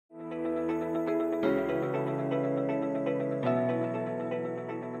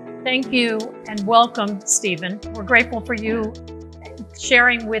Thank you and welcome, Stephen. We're grateful for you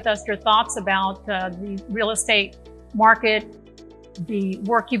sharing with us your thoughts about the real estate market, the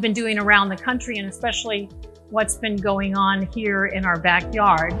work you've been doing around the country, and especially what's been going on here in our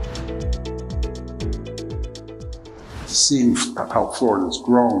backyard. Seeing how Florida's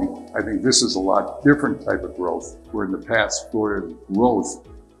grown, I think this is a lot different type of growth, where in the past, Florida's growth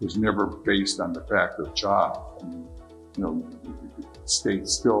was never based on the fact of jobs. I mean, the state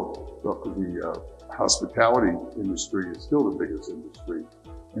still, the hospitality industry is still the biggest industry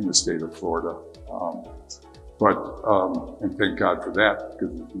in the state of Florida. And thank God for that,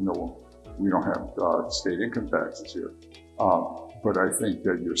 because we don't have state income taxes here. But I think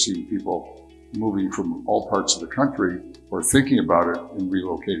that you're seeing people moving from all parts of the country or thinking about it and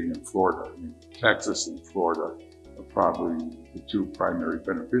relocating in Florida. I mean, Texas and Florida are probably the two primary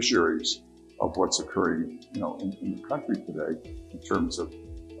beneficiaries of what's occurring, in the country today in terms of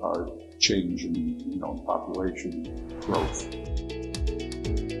change in, population growth.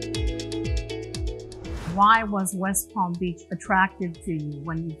 Why was West Palm Beach attractive to you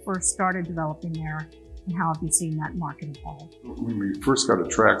when you first started developing there, and how have you seen that market evolve? When we first got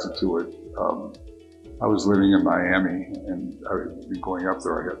attracted to it, I was living in Miami, and I would be going up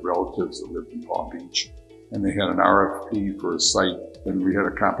there. I had relatives that lived in Palm Beach, and they had an RFP for a site, and we had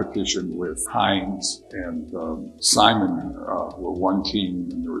a competition with Hines and Simon were one team,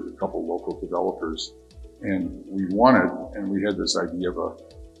 and there were a couple local developers, and we won it, and we had this idea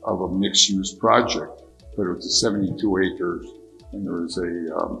of a mixed-use project, but it was 72 acres, and there was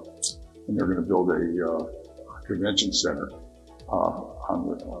and they're going to build a convention center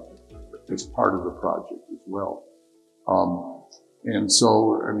as part of the project as well. And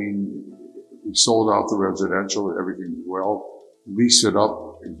so, I mean, we sold out the residential, everything was well, leased it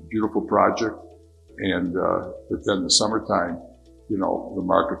up, a beautiful project, and but then the summertime, the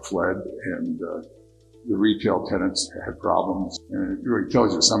market fled, and the retail tenants had problems, and it really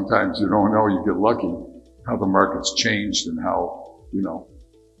tells you sometimes you don't know, you get lucky, how the market's changed and how,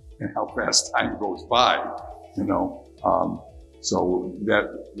 and how fast time goes by, So that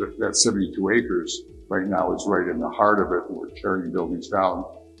 72 acres right now is right in the heart of it. We're tearing buildings down,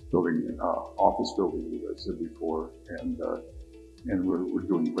 building office buildings, as I said before, and we're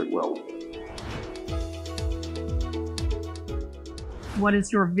doing quite well with it. What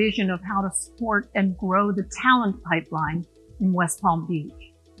is your vision of how to support and grow the talent pipeline in West Palm Beach?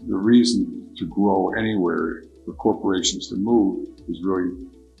 The reason to grow anywhere for corporations to move is really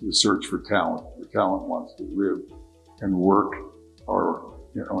the search for talent. The talent wants to live and work, or,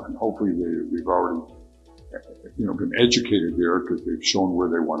 and hopefully they've already, been educated there because they've shown where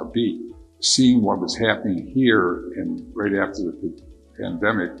they want to be. Seeing what was happening here, and right after the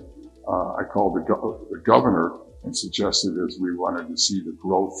pandemic, I called the governor and suggested as we wanted to see the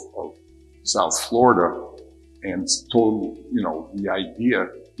growth of South Florida, and told him, the idea.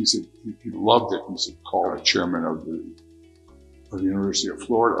 He said he loved it. He said, call the chairman of the University of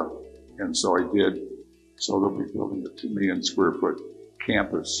Florida. And so I did. So they'll be building a 2 million square foot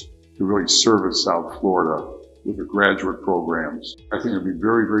campus to really service South Florida with the graduate programs. I think it'll be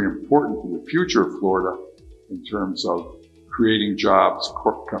very, very important to the future of Florida in terms of creating jobs,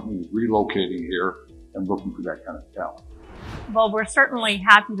 companies relocating here and looking for that kind of talent. Well, we're certainly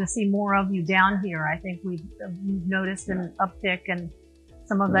happy to see more of you down here. I think we've noticed an uptick, and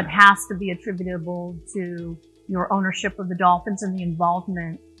some of that has to be attributable to your ownership of the Dolphins and the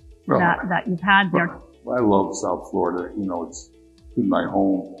involvement that you've had there. I love South Florida. It's been my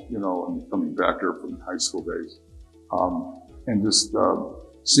home, and coming back here from high school days. And just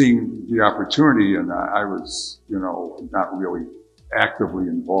seeing the opportunity, and I was, not really actively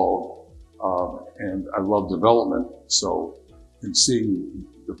involved. And I love development. So, in seeing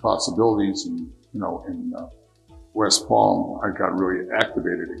the possibilities in West Palm, I got really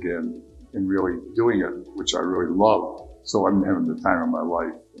activated again in really doing it, which I really love. So I'm having the time of my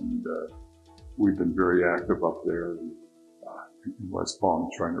life, and we've been very active up there in West Palm,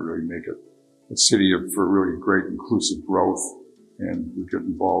 trying to really make it a city for really great inclusive growth. And we get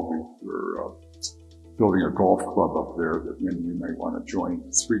involved. We're building a golf club up there that many of you might want to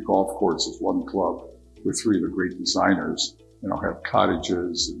join. 3 golf courses, 1 club with 3 of the great designers, have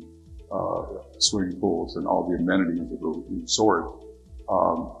cottages and swimming pools and all the amenities of a resort.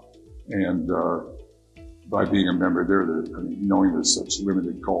 By being a member there, knowing there's such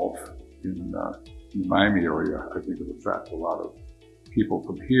limited golf in the Miami area, I think it'll attract a lot of people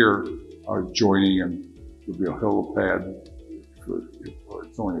from here are joining, and there'll be a helipad.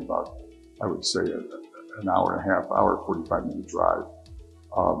 It's only about, I would say, an hour and a half, 45-minute drive.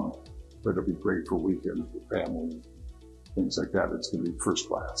 But it'll be great for weekends with families, things like that. It's going to be first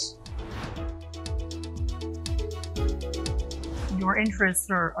class. Your interests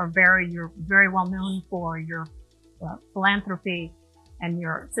you're very well known for your philanthropy and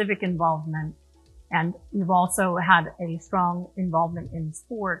your civic involvement. And you've also had a strong involvement in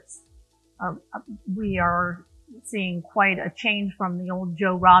sports. We are seeing quite a change from the old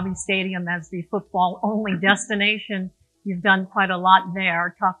Joe Robbie Stadium as the football-only destination. You've done quite a lot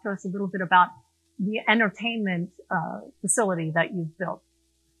there. Talk to us a little bit about the entertainment facility that you've built.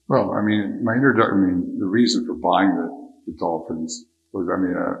 Well, I mean, the reason for buying the Dolphins was,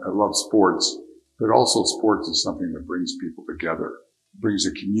 I love sports, but also sports is something that brings people together, brings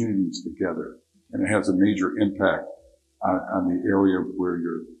the communities together, and it has a major impact on the area where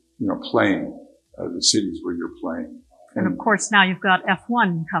you're playing, the cities where you're playing. And of course, now you've got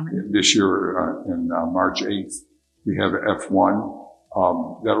F1 coming. This year, in March 8th, we have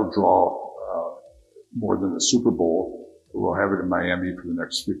F1. That'll draw more than the Super Bowl. We'll have it in Miami for the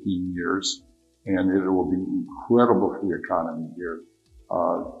next 15 years, and it will be incredible for the economy here.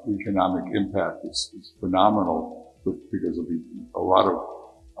 The economic impact is phenomenal because there'll be a lot of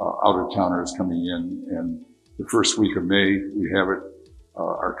out-of-towners coming in. And the first week of May, we have it.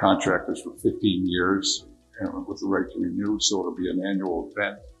 Our contract is for 15 years and with the right to renew, so it'll be an annual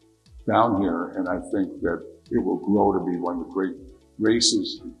event down here. And I think that it will grow to be one of the great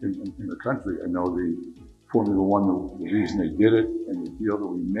races in the country. I know the Formula One, the reason they did it and the deal that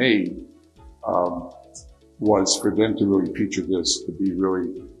we made was for them to really feature this, to be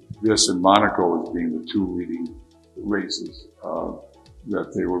really this and Monaco as being the two leading races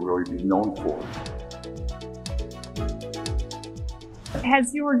that they will really be known for.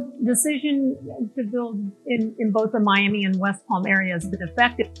 Has your decision to build in both the Miami and West Palm areas been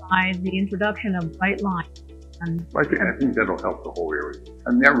affected by the introduction of Brightline? I think that'll help the whole area.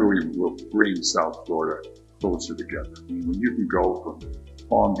 And that really will bring South Florida closer together. I mean, when you can go from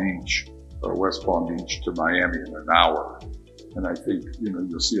Palm Beach or West Palm Beach to Miami in an hour, and I think,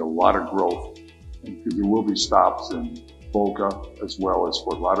 you'll see a lot of growth, and there will be stops in Boca as well as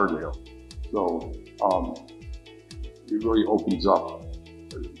Fort Lauderdale. So, it really opens up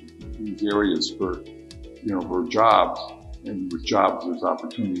these areas for jobs, and with jobs, there's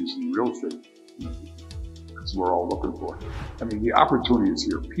opportunities in real estate. That's what we're all looking for. I mean, the opportunity is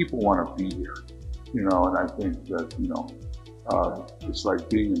here. People want to be here, and I think that, it's like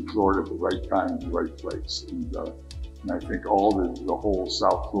being in Florida at the right time, the right place. And I think all the whole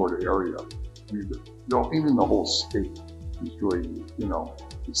South Florida area, even the whole state is really,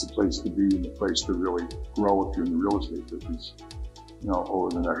 it's the place to be and the place to really grow if you're in the real estate business, over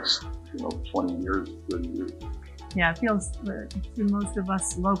the next, 20 years, 30 years. Yeah, it feels to most of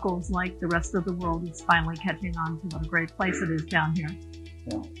us locals like the rest of the world is finally catching on to what a great place it is down here.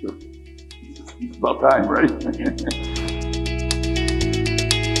 Yeah, it's about time, right?